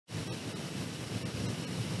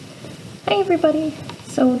Hi everybody!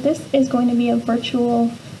 So this is going to be a virtual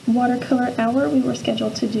watercolor hour. We were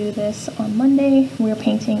scheduled to do this on Monday. We're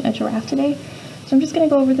painting a giraffe today. So I'm just going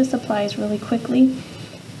to go over the supplies really quickly.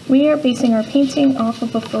 We are basing our painting off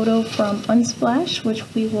of a photo from Unsplash, which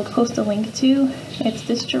we will post a link to. It's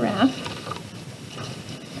this giraffe.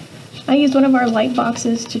 I used one of our light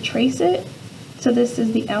boxes to trace it. So this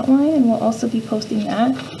is the outline, and we'll also be posting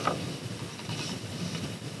that.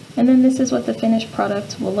 And then this is what the finished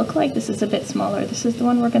product will look like. This is a bit smaller. This is the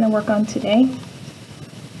one we're going to work on today.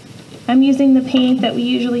 I'm using the paint that we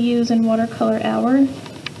usually use in Watercolor Hour.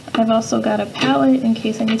 I've also got a palette in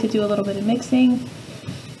case I need to do a little bit of mixing.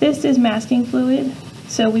 This is masking fluid.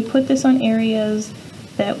 So we put this on areas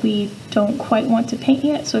that we don't quite want to paint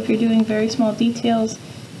yet. So if you're doing very small details,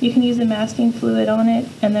 you can use the masking fluid on it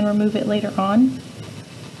and then remove it later on.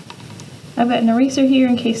 I've got an eraser here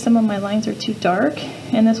in case some of my lines are too dark,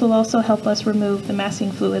 and this will also help us remove the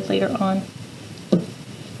masking fluid later on.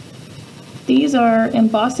 These are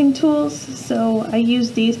embossing tools, so I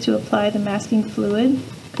use these to apply the masking fluid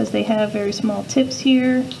because they have very small tips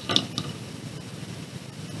here.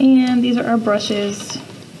 And these are our brushes.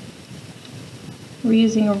 We're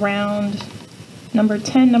using a round number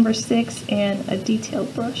 10, number 6, and a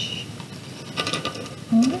detailed brush.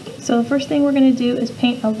 So the first thing we're going to do is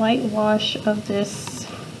paint a light wash of this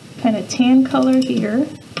kind of tan color here.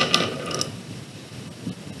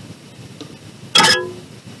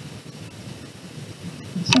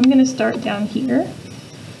 So I'm going to start down here.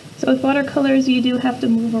 So with watercolors you do have to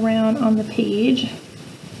move around on the page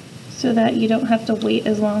so that you don't have to wait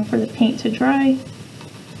as long for the paint to dry.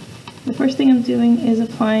 The first thing I'm doing is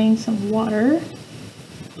applying some water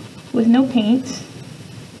with no paint.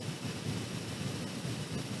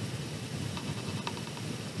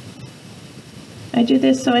 I do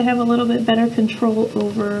this so I have a little bit better control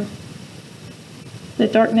over the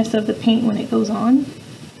darkness of the paint when it goes on.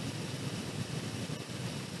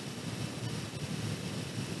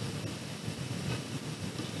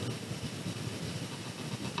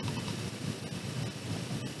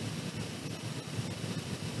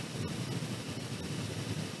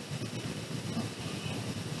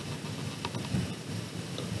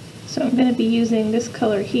 So I'm going to be using this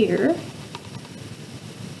color here.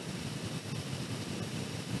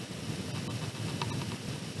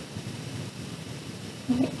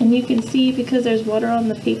 And you can see because there's water on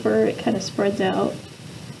the paper, it kind of spreads out.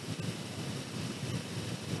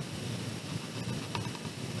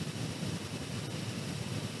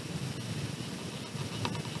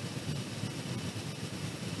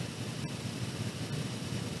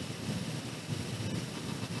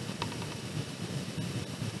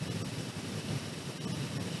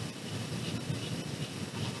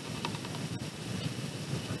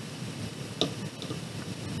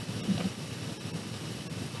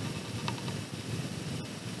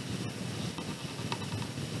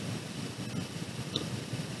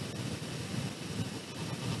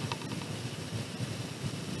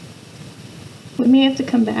 We may have to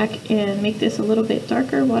come back and make this a little bit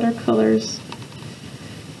darker. Watercolors,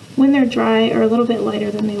 when they're dry, are a little bit lighter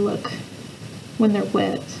than they look when they're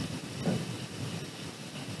wet.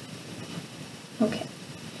 Okay.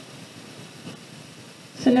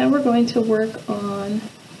 So now we're going to work on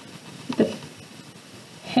the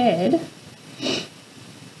head.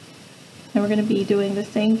 And we're going to be doing the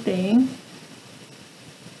same thing.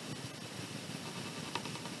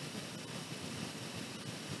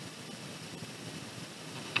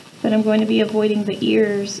 But I'm going to be avoiding the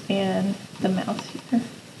ears and the mouth here.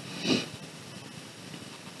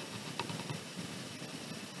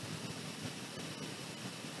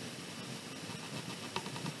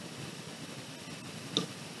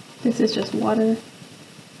 This is just water.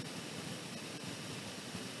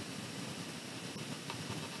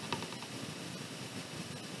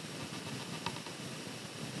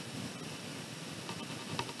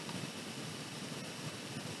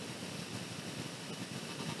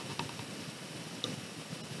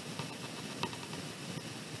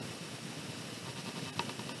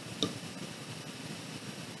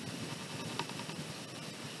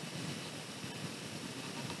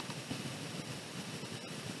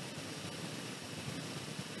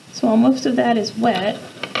 So while most of that is wet,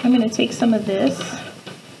 I'm going to take some of this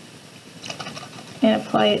and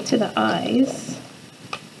apply it to the eyes.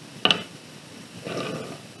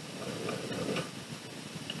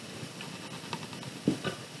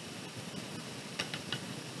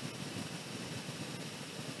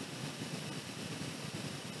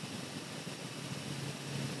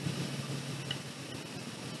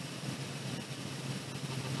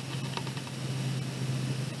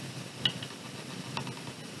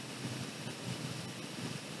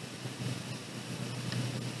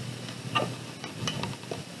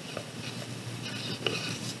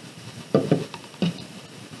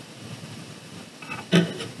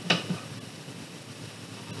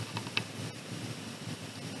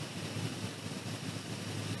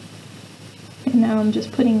 And now I'm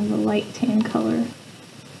just putting the light tan color.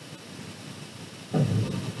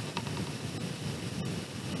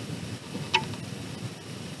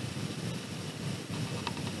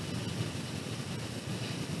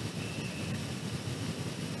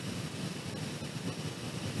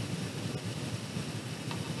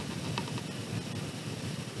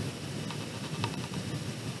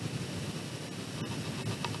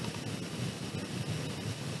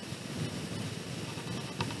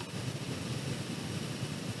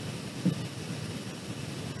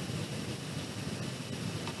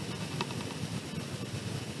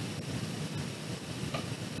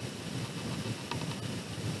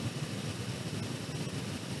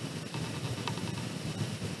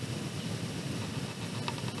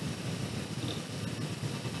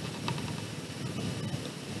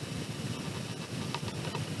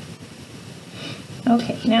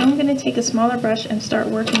 Okay, now I'm going to take a smaller brush and start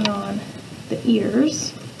working on the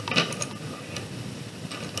ears.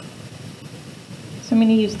 So I'm going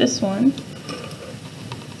to use this one.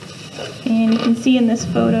 And you can see in this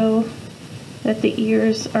photo that the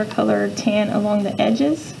ears are colored tan along the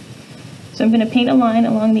edges. So I'm going to paint a line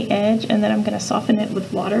along the edge and then I'm going to soften it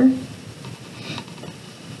with water.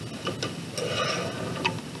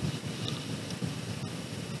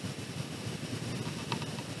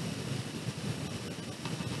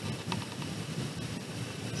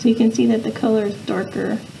 So you can see that the color is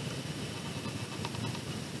darker,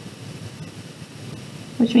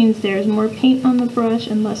 which means there's more paint on the brush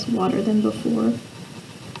and less water than before.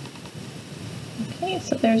 Okay,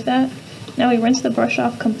 so there's that. Now we rinse the brush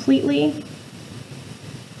off completely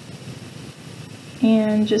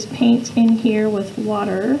and just paint in here with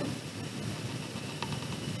water.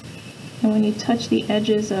 And when you touch the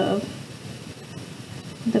edges of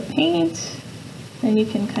the paint, then you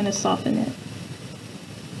can kind of soften it.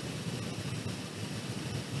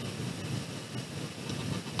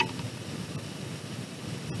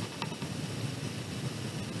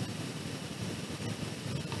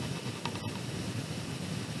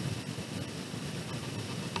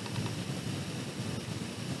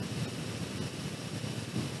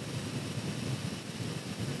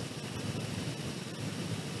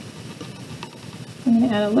 I'm going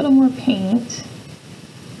to add a little more paint.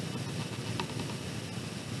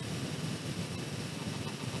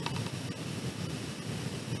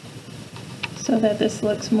 So that this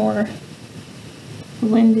looks more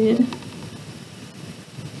blended.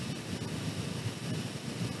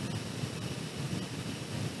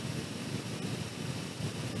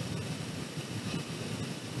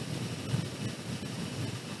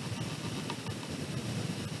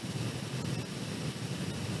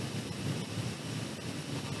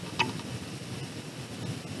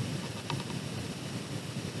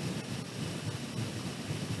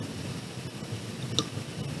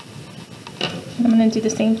 I'm going to do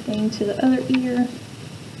the same thing to the other ear.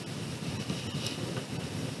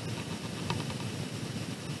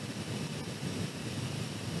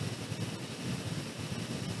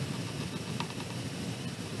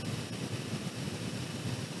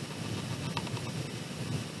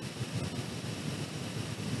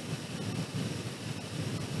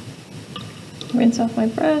 Rinse off my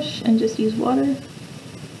brush and just use water.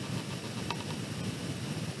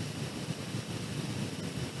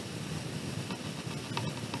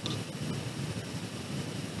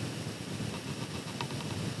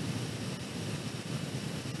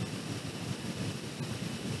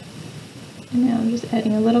 And now I'm just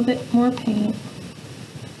adding a little bit more paint.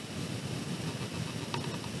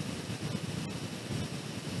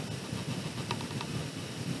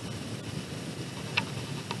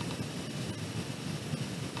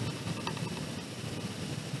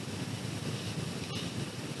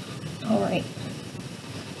 Alright,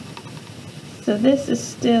 so this is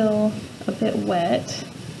still a bit wet,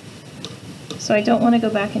 so I don't want to go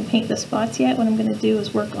back and paint the spots yet. What I'm going to do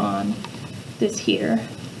is work on this here.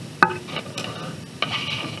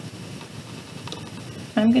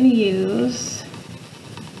 I'm going to use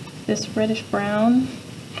this reddish brown,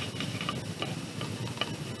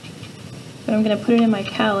 but I'm going to put it in my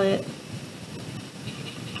palette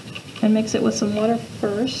and mix it with some water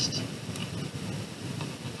first.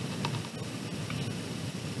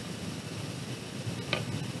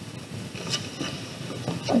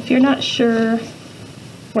 If you're not sure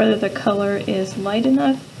whether the color is light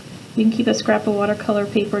enough, you can keep a scrap of watercolor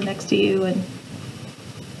paper next to you and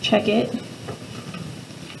check it.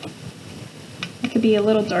 It could be a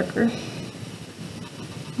little darker.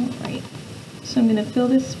 Alright, So I'm going to fill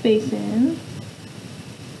this space in.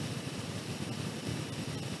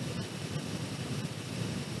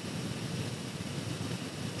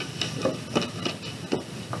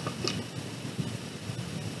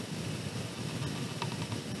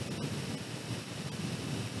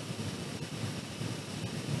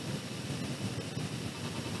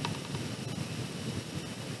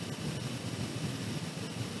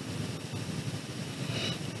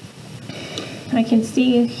 I can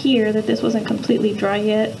see here that this wasn't completely dry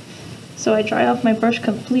yet, so I dry off my brush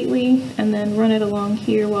completely and then run it along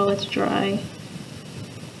here while it's dry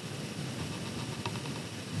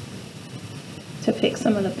to pick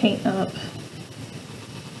some of the paint up.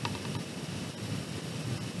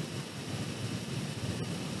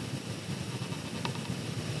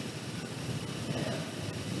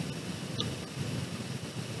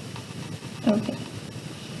 Okay.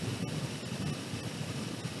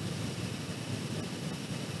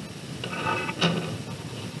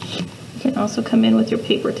 You can also come in with your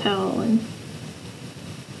paper towel and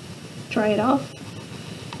dry it off.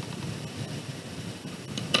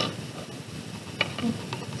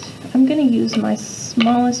 I'm going to use my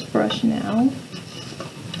smallest brush now,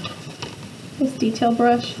 this detail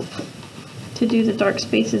brush, to do the dark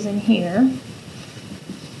spaces in here.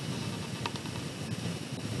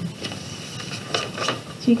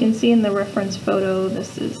 So you can see in the reference photo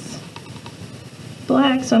this is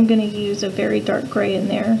black, so I'm going to use a very dark gray in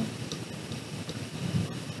there.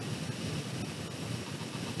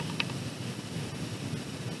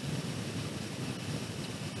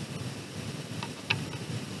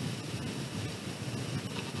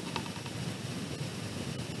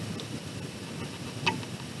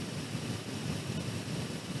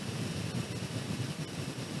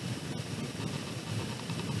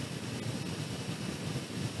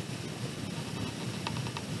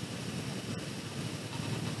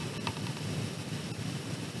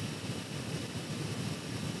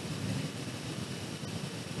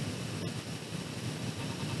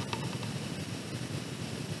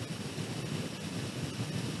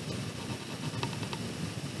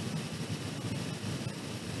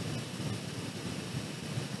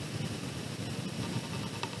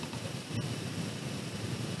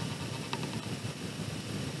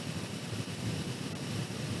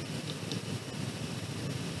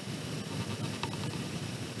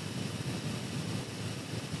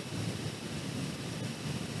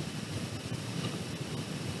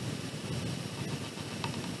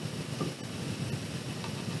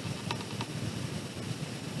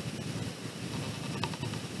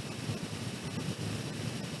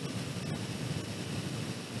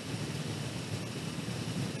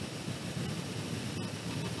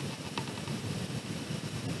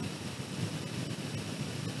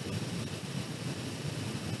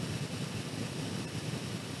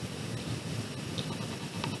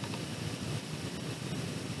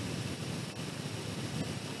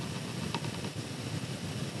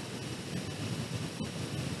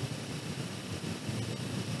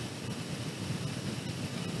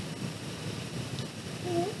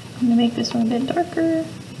 I'm going to make this one a bit darker.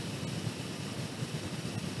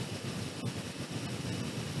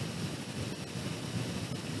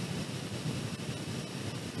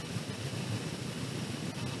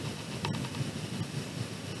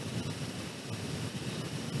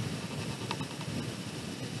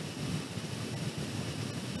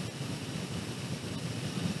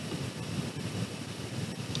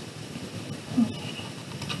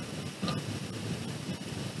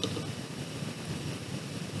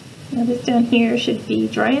 Now this down here should be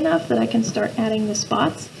dry enough that I can start adding the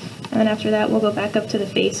spots, and then after that we'll go back up to the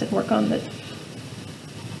face and work on the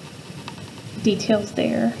details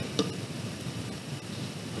there.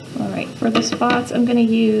 Alright, for the spots I'm going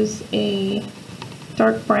to use a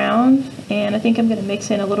dark brown, and I think I'm going to mix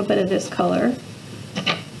in a little bit of this color.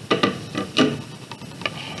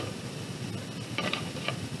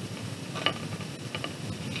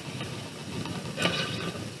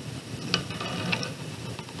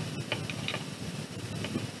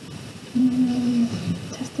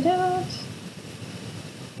 Test it out.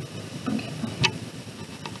 Okay.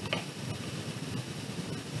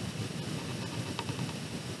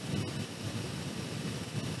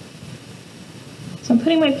 So I'm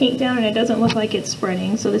putting my paint down and it doesn't look like it's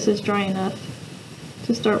spreading, so this is dry enough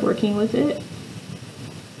to start working with it.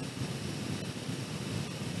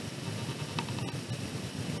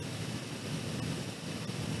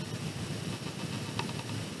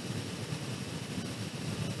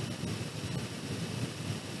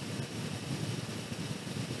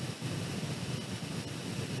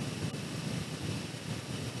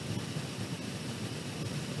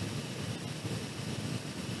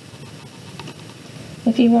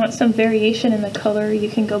 If you want some variation in the color, you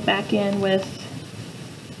can go back in with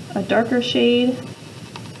a darker shade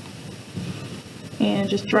and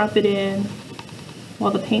just drop it in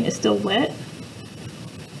while the paint is still wet.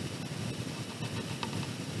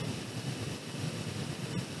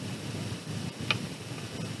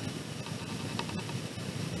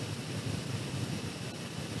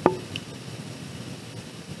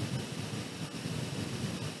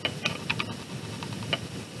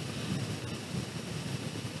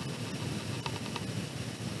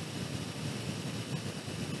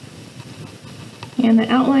 And the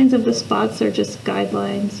outlines of the spots are just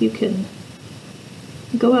guidelines. You can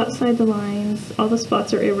go outside the lines. All the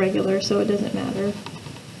spots are irregular, so it doesn't matter.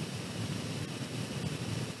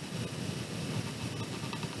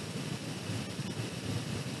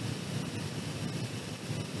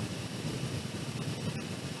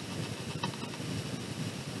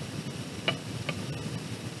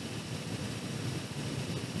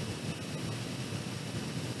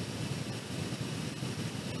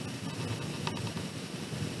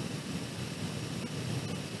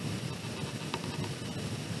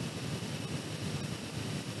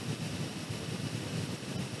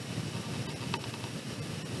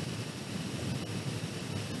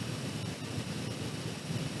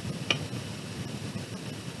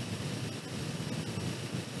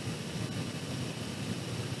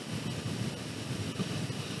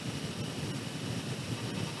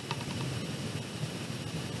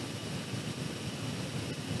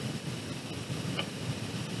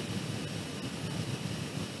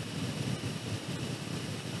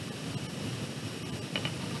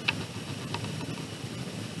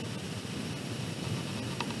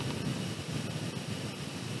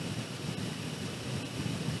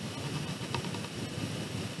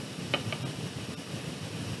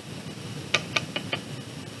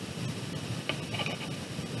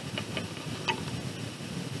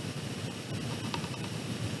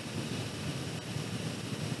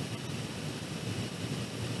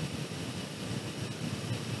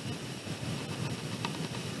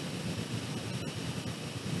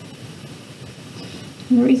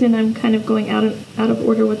 And the reason I'm kind of going out of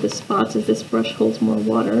order with the spots is this brush holds more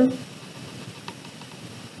water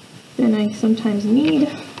than I sometimes need,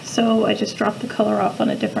 so I just drop the color off on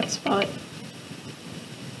a different spot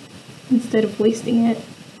instead of wasting it.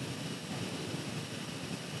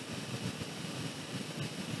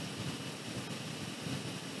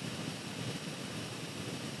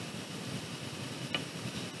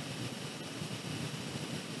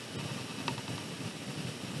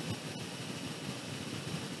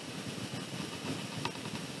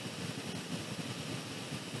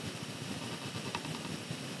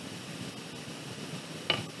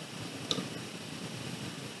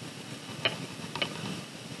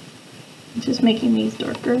 Just making these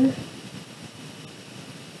darker.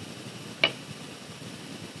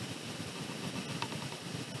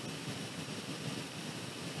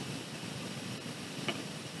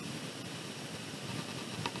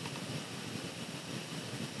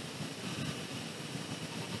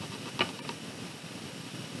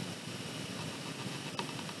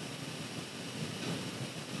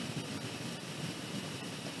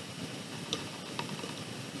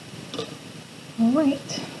 All right.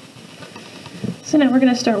 So now we're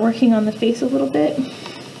going to start working on the face a little bit.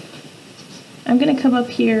 I'm going to come up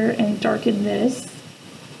here and darken this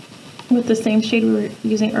with the same shade we were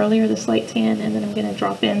using earlier, this light tan, and then I'm going to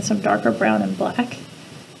drop in some darker brown and black.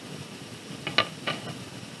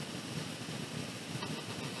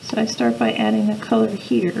 So I start by adding a color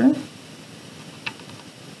here.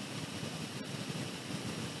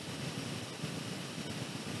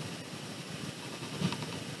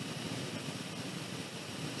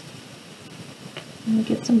 And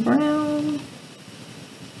get some brown.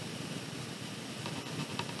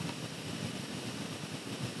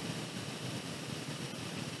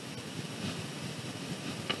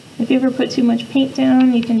 If you ever put too much paint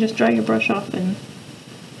down, you can just dry your brush off and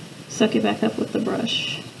suck it back up with the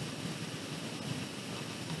brush.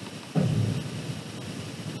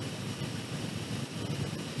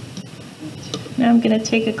 Now I'm going to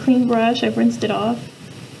take a clean brush, I've rinsed it off,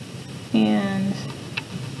 and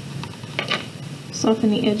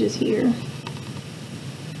soften the edges here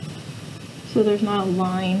so there's not a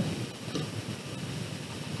line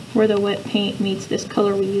where the wet paint meets this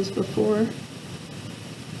color we used before.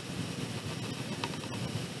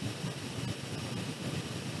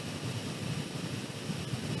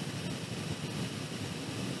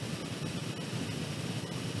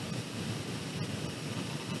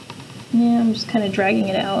 Yeah, I'm just kind of dragging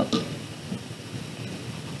it out.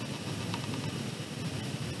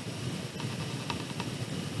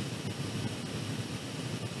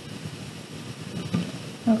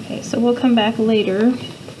 Okay, so we'll come back later.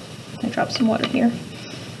 I dropped some water here.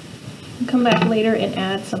 We'll come back later and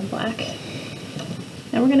add some black.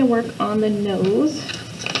 Now we're going to work on the nose.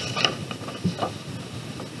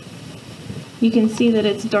 You can see that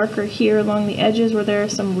it's darker here along the edges where there are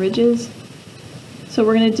some ridges. So what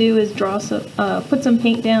we're going to do is draw some, put some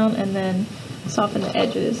paint down and then soften the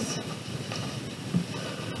edges.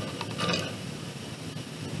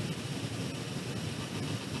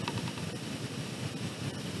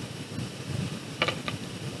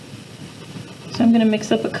 So I'm going to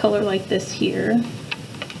mix up a color like this here.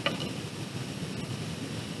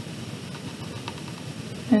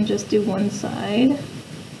 And just do one side.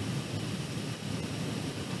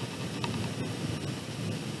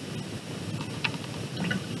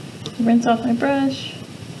 Rinse off my brush,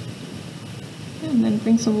 and then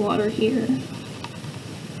bring some water here.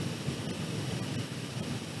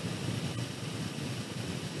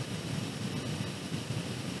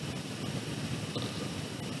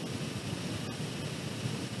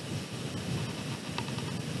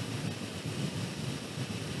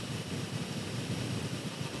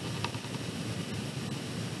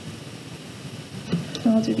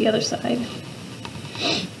 And I'll do the other side.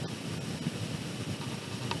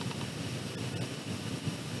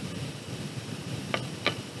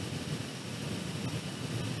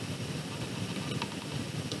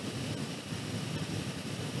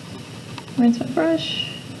 Rinse my brush.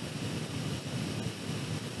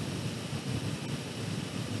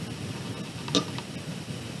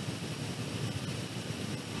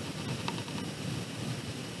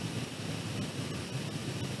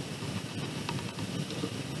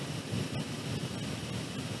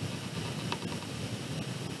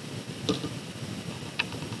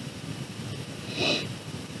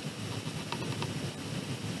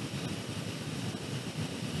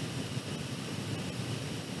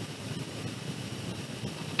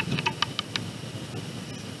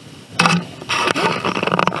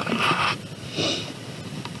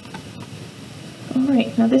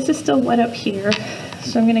 Alright, now this is still wet up here,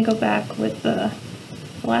 so I'm going to go back with the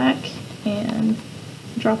black and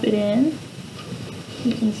drop it in.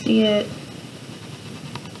 You can see it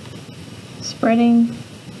spreading,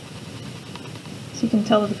 so you can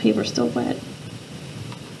tell that the paper's still wet.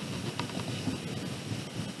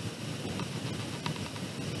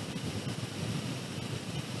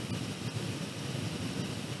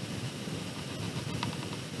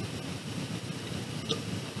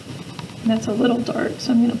 That's a little dark,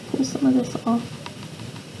 so I'm going to pull some of this off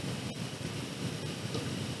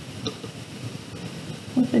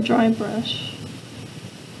with a dry brush.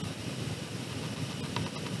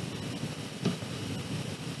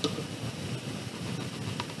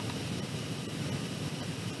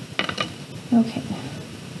 Okay,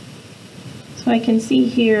 so I can see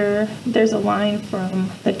here there's a line from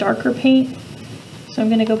the darker paint, so I'm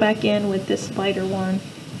going to go back in with this lighter one.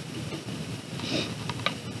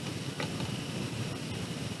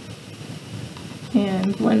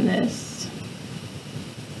 And blend this.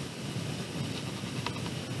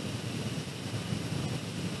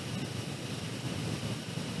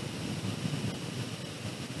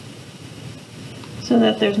 So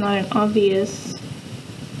that there's not an obvious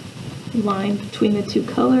line between the two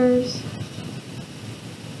colors.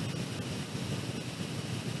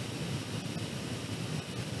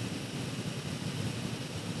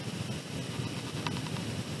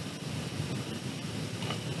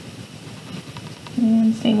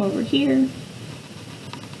 And same over here.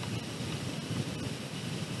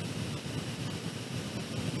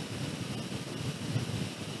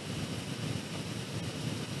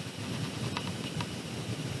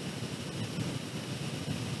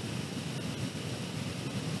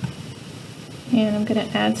 And I'm going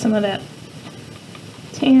to add some of that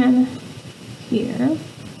tan here.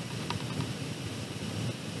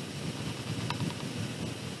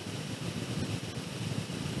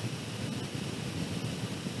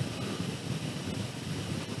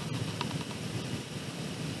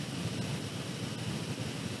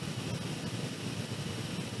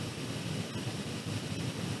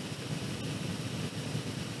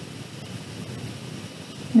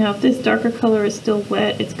 Now if this darker color is still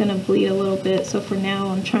wet, it's going to bleed a little bit, so for now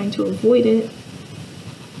I'm trying to avoid it.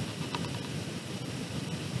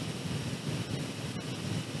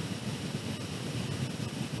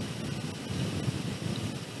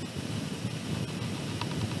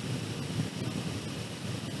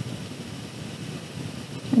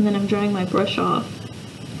 And then I'm drying my brush off.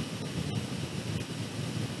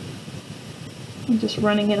 I'm just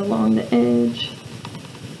running it along the edge.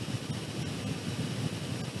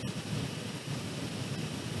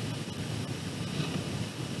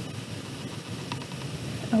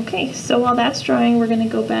 Okay, so while that's drying, we're going to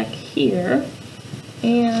go back here,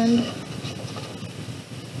 and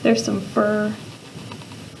there's some fur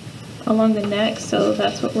along the neck, so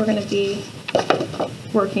that's what we're going to be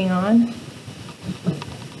working on.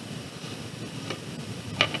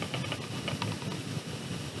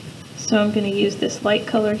 So I'm going to use this light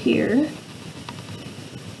color here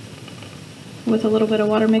with a little bit of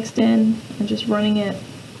water mixed in and just running it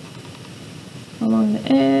along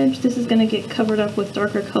the edge. This is going to get covered up with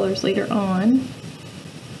darker colors later on.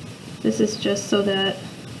 This is just so that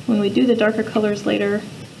when we do the darker colors later,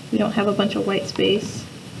 we don't have a bunch of white space.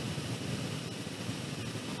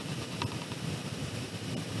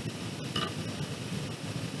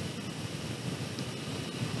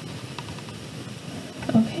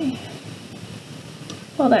 Okay.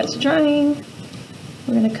 While that's drying,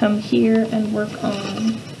 we're going to come here and work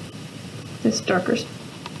on this darker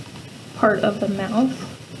part of the mouth.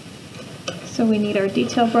 So we need our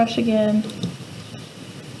detail brush again.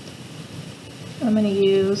 I'm going to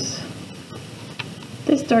use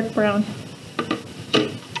this dark brown.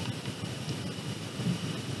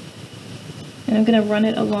 And I'm going to run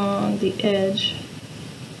it along the edge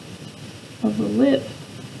of the lip.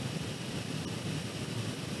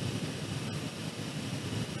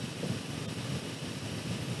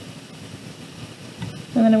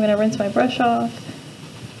 And then I'm going to rinse my brush off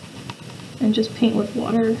and just paint with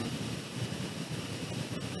water.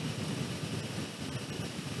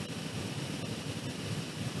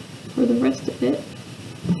 For the rest of it.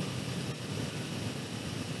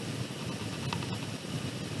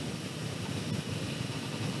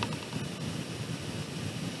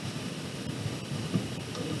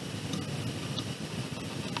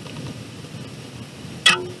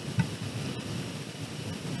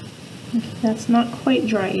 Okay, that's not quite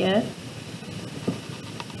dry yet.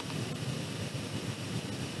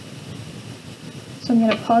 So I'm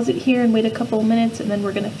going to pause it here and wait a couple of minutes, and then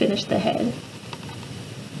we're going to finish the head.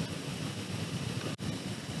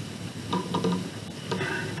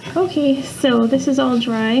 Okay, so this is all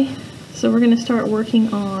dry. So we're going to start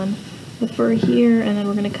working on the fur here, and then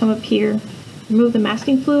we're going to come up here, remove the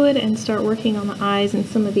masking fluid, and start working on the eyes and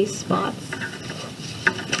some of these spots.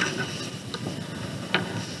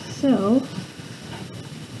 So,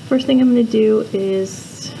 first thing I'm going to do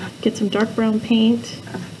is get some dark brown paint,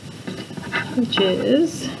 which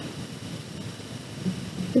is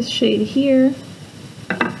this shade here,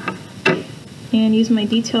 and use my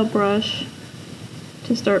detail brush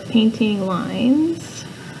to start painting lines.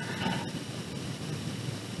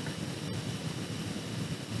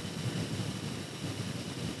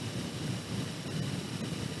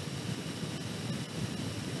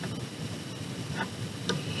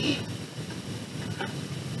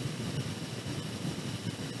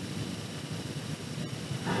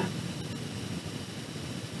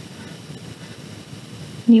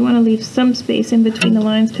 You want to leave some space in between the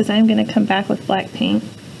lines because I'm going to come back with black paint.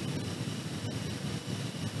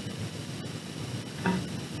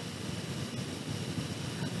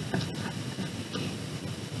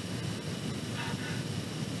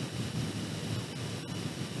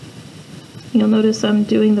 You'll notice I'm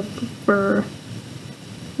doing the fur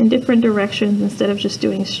in different directions instead of just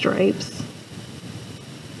doing stripes.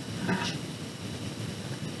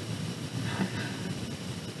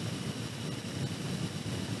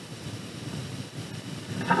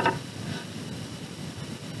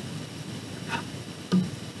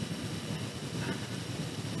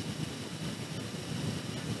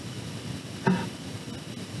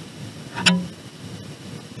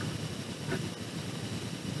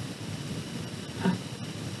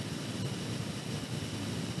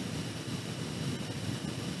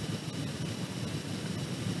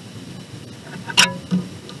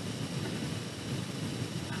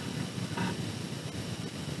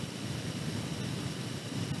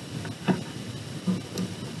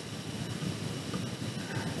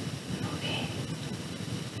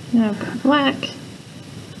 Now I've got black.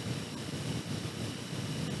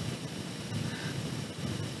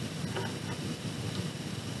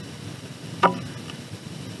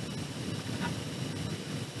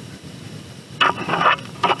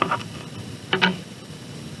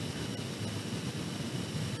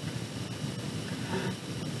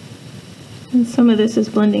 And some of this is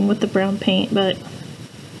blending with the brown paint, but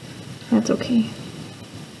that's okay.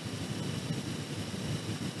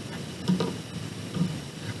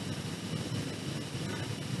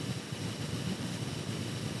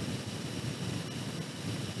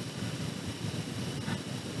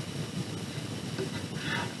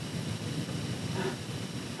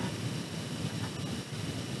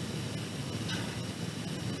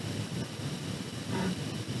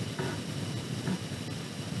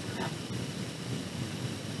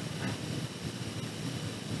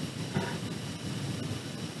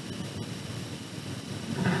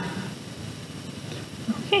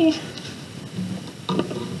 Okay.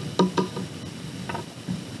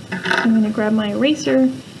 I'm going to grab my eraser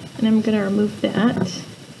and I'm going to remove that.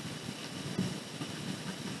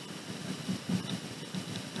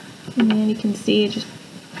 And you can see it just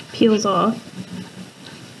peels off.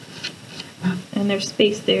 And there's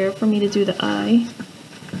space there for me to do the eye.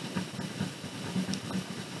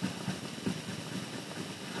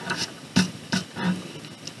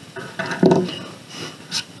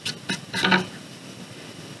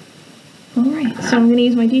 Alright, so I'm going to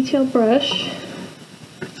use my detail brush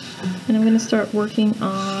and I'm going to start working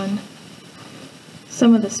on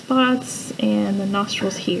some of the spots and the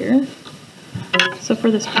nostrils here. So for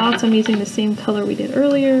the spots, I'm using the same color we did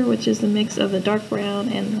earlier, which is the mix of the dark brown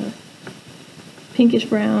and the pinkish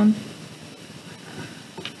brown.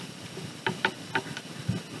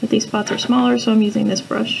 But these spots are smaller, so I'm using this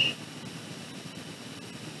brush.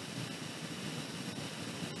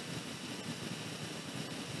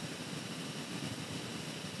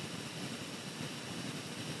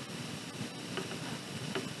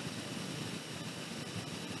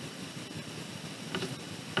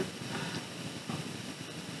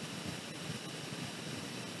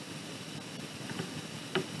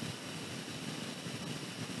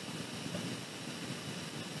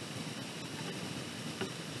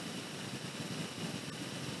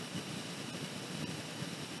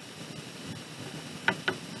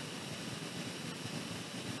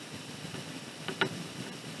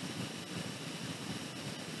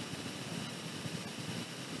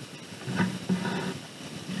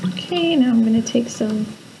 Okay, now I'm going to take some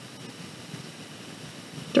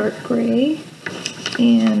dark gray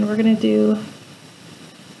and we're going to do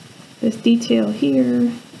this detail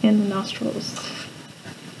here and the nostrils.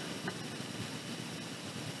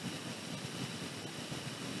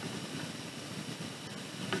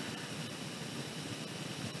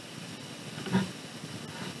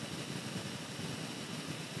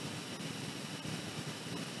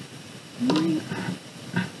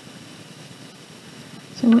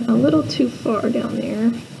 So I went a little too far down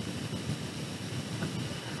there.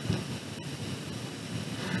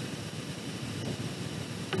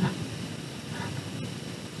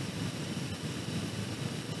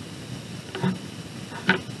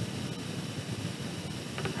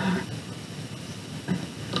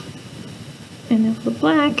 And now for the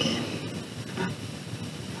black.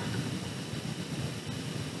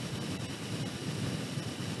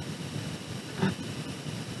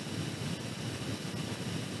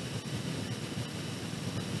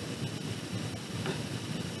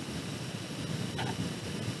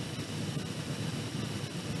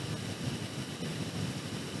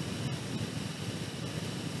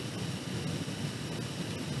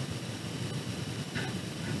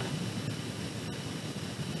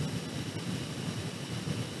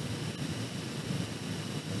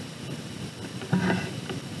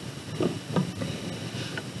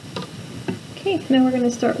 Okay, now we're going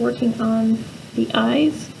to start working on the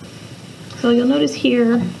eyes. So you'll notice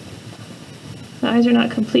here, the eyes are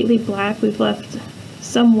not completely black. We've left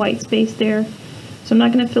some white space there. So I'm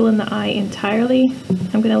not going to fill in the eye entirely.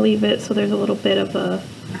 I'm going to leave it so there's a little bit of a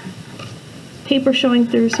paper showing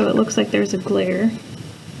through so it looks like there's a glare.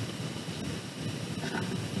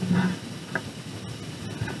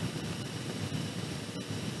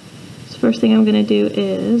 So first thing I'm going to do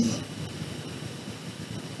is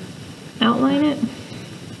outline it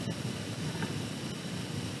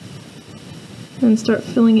and start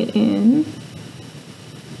filling it in,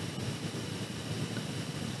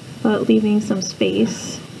 but leaving some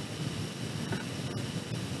space.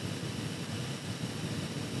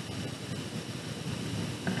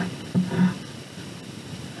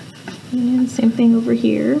 And same thing over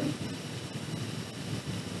here.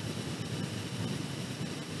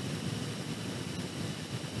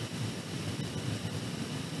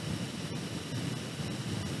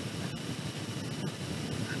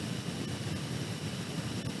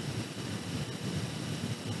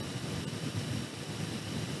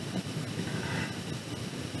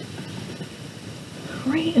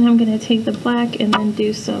 Right, and I'm going to take the black and then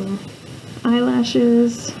do some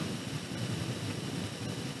eyelashes.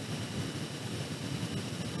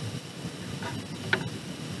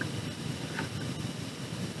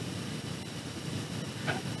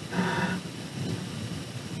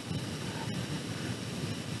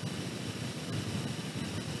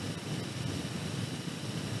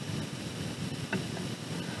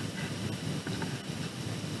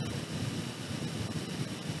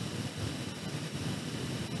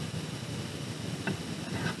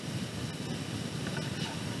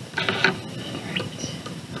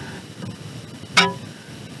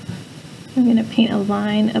 I'm going to paint a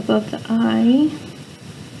line above the eye.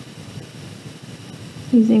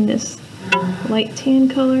 Using this light tan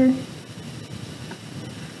color.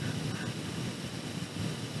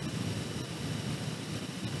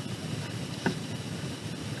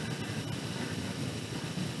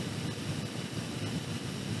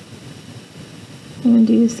 I'm going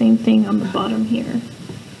to do the same thing on the bottom here.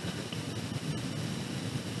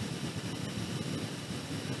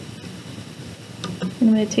 And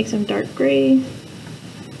I'm going to take some dark gray,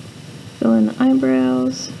 fill in the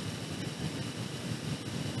eyebrows.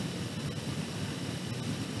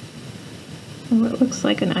 And what looks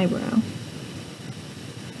like an eyebrow.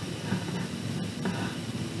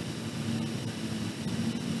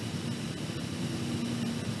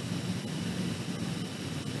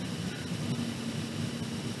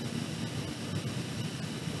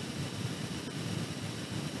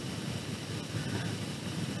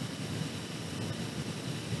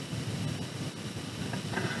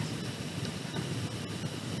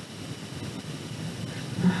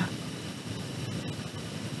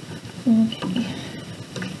 Okay.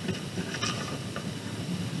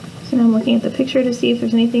 So now I'm looking at the picture to see if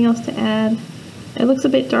there's anything else to add. It looks a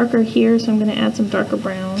bit darker here, so I'm going to add some darker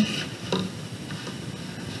brown.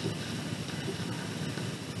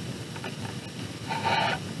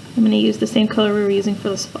 I'm going to use the same color we were using for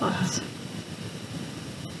the spots.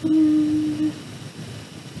 And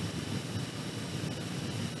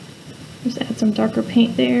just add some darker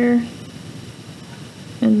paint there,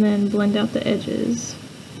 and then blend out the edges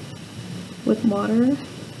with water.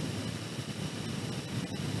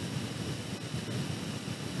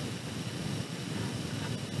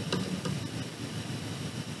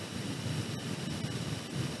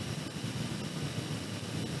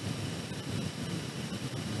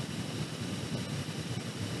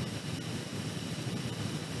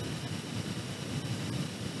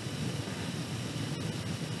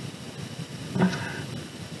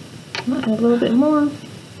 I'll add a little bit more.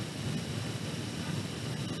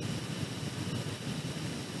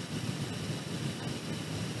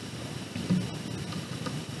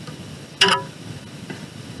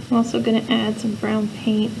 I'm also going to add some brown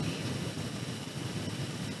paint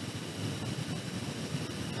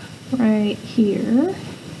right here.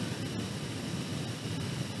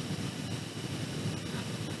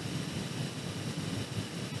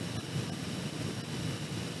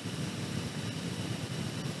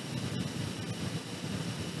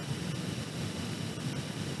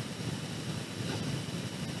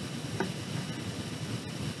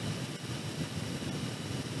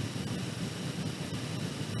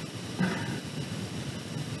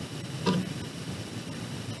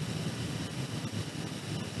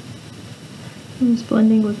 I'm just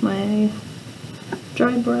blending with my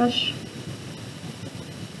dry brush.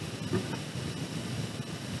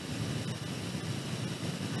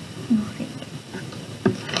 Alright.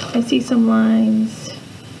 I see some lines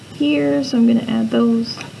here, so I'm going to add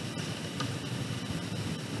those.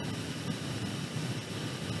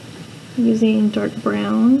 Using dark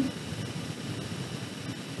brown.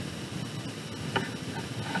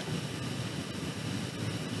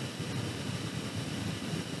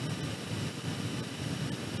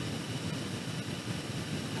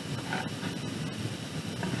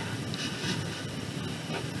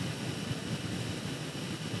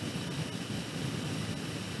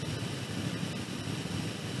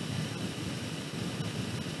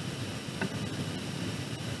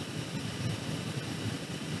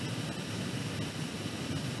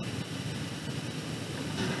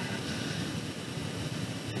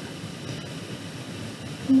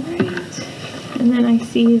 Alright, and then I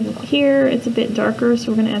see here it's a bit darker, so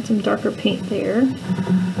we're going to add some darker paint there.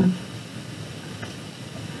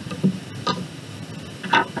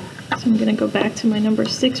 So I'm going to go back to my number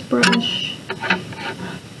 6 brush,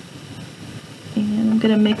 and I'm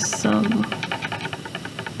going to mix some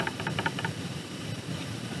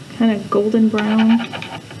kind of golden brown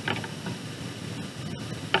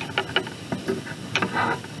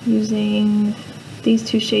using these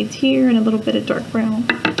two shades here and a little bit of dark brown.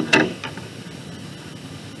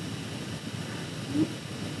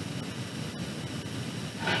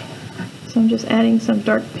 So I'm just adding some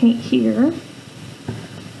dark paint here.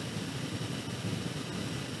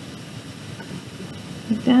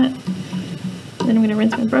 Like that. Then I'm going to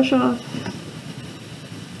rinse my brush off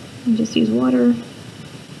and just use water.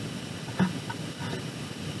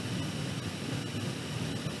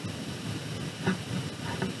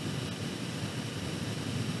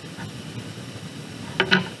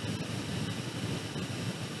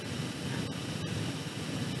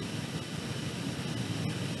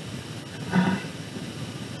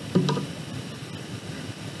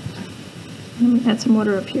 I'm going to add some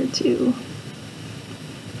water up here too.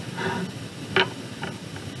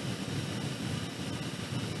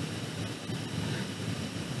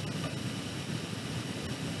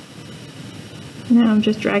 Now I'm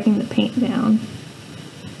just dragging the paint down.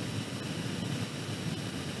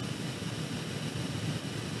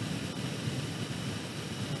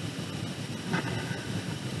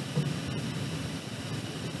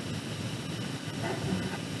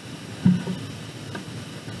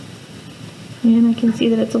 And I can see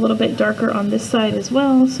that it's a little bit darker on this side as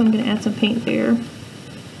well, so I'm going to add some paint there.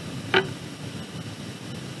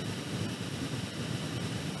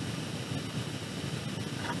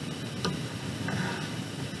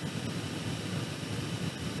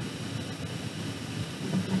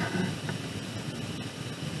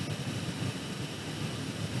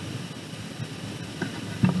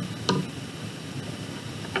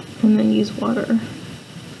 And then use water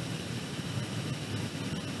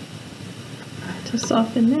to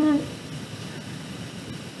soften that.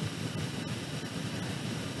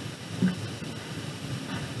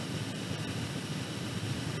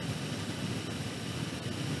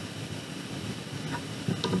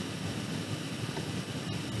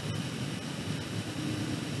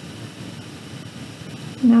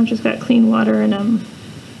 Now I've just got clean water and I'm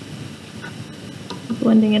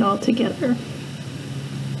blending it all together.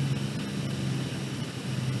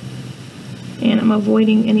 And I'm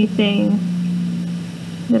avoiding anything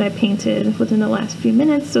that I painted within the last few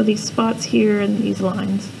minutes, so these spots here and these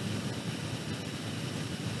lines.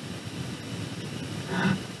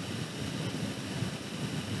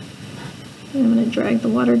 And I'm going to drag the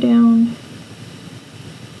water down.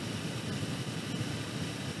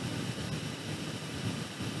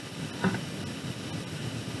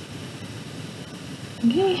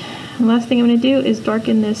 Okay, the last thing I'm going to do is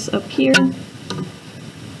darken this up here.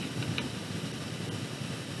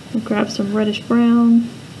 I'll grab some reddish brown.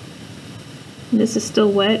 And this is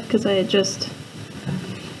still wet because I had just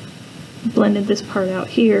blended this part out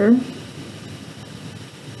here.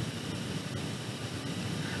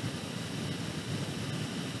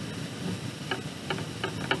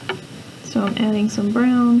 So I'm adding some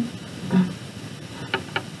brown.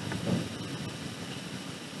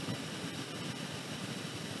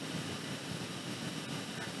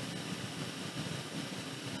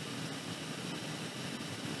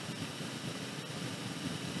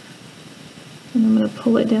 And I'm going to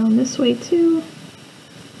pull it down this way too.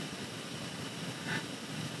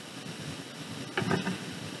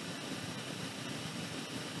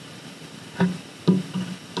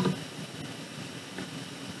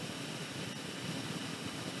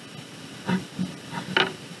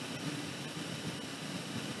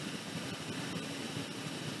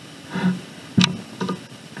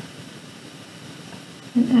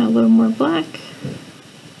 And add a little more black.